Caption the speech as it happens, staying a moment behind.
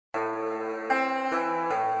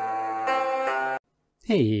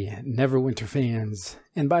Hey, Neverwinter fans,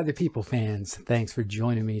 and by the people fans, thanks for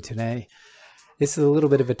joining me today. This is a little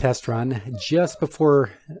bit of a test run just before,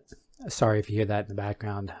 sorry if you hear that in the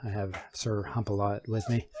background, I have Sir Hump-a-Lot with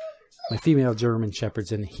me. My female German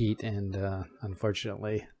Shepherd's in the heat, and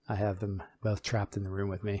unfortunately, I have them both trapped in the room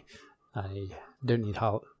with me. I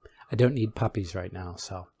don't need puppies right now,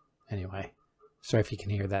 so anyway, sorry if you can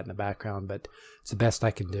hear that in the background, but it's the best I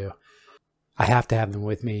can do. I have to have them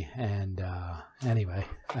with me, and anyway,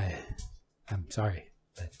 I'm sorry,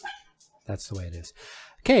 but that's the way it is.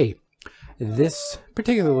 Okay, this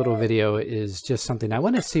particular little video is just something I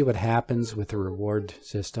want to see what happens with the reward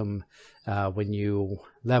system. When you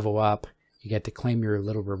level up, you get to claim your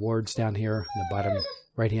little rewards down here in the bottom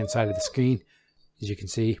right-hand side of the screen, as you can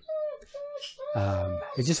see. I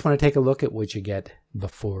just want to take a look at what you get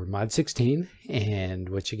before Mod 16 and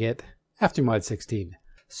what you get after Mod 16.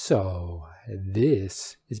 So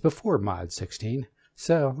this is before Mod 16,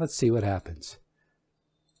 so let's see what happens.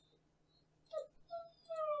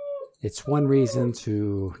 It's one reason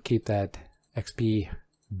to keep that XP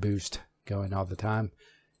boost going all the time.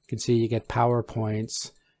 You can see you get power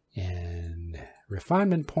points and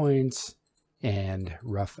refinement points and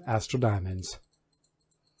rough astral diamonds.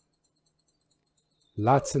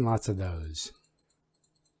 Lots and lots of those.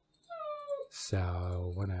 So I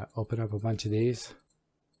want to open up a bunch of these.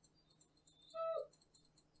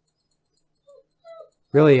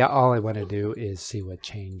 Really, all I want to do is see what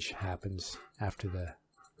change happens after the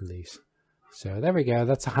release. So there we go.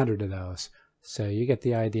 That's 100 of those. So you get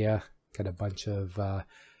the idea. Got a bunch of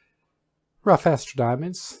rough astral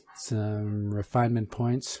diamonds, some refinement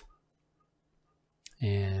points,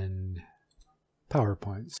 and power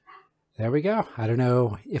points. There we go. I don't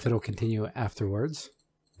know if it'll continue afterwards,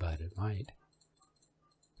 but it might.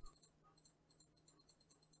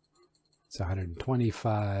 It's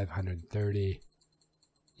 125, 130.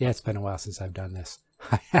 Yeah, it's been a while since I've done this.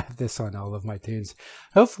 I have this on all of my tunes.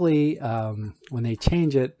 Hopefully, when they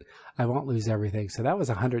change it, I won't lose everything. So that was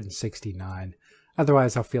 169.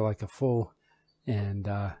 Otherwise, I'll feel like a fool, and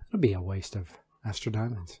it'll be a waste of astral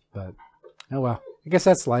diamonds. But, oh well. I guess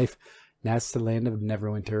that's life. That's the land of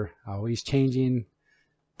Neverwinter. Always changing.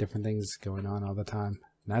 Different things going on all the time.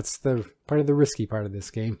 And that's the part of the risky part of this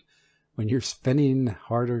game. When you're spending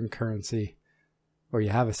hard-earned currency, or you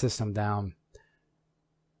have a system down,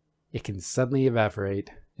 it can suddenly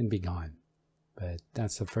evaporate and be gone. But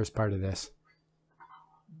that's the first part of this.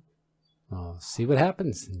 I'll see what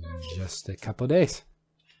happens in just a couple of days.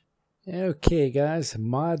 Okay, guys,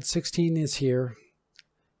 Mod 16 is here.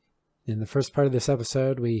 In the first part of this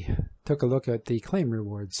episode, we took a look at the claim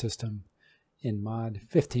reward system in Mod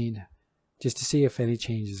 15, just to see if any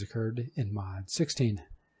changes occurred in Mod 16.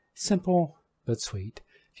 Simple, but sweet.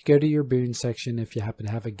 If you go to your boon section, if you happen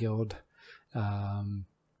to have a guild,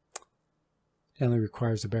 it only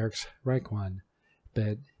requires a barracks rank 1,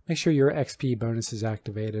 but make sure your XP bonus is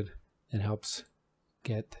activated. It helps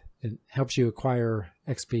you acquire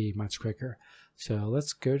XP much quicker. So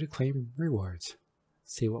let's go to claim rewards.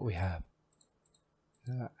 See what we have.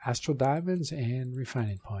 Astral diamonds and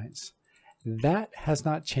refining points. That has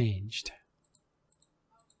not changed.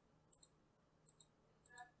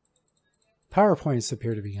 Power points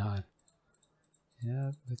appear to be gone.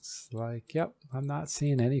 Yeah, looks like, yep, I'm not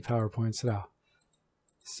seeing any power points at all.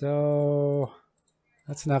 So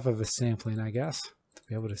that's enough of a sampling, I guess, to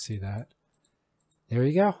be able to see that. There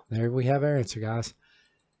you go. There we have our answer, guys.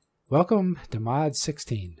 Welcome to Mod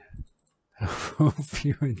 16. I hope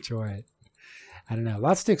you enjoy it. I don't know,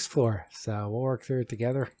 lots to explore, so we'll work through it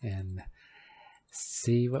together and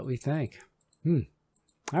see what we think. All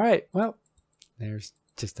right, well, there's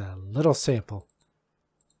just a little sample.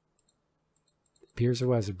 Appears there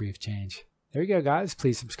was a brief change. There you go, guys.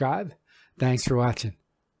 Please subscribe. Thanks for watching.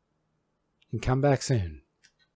 And come back soon.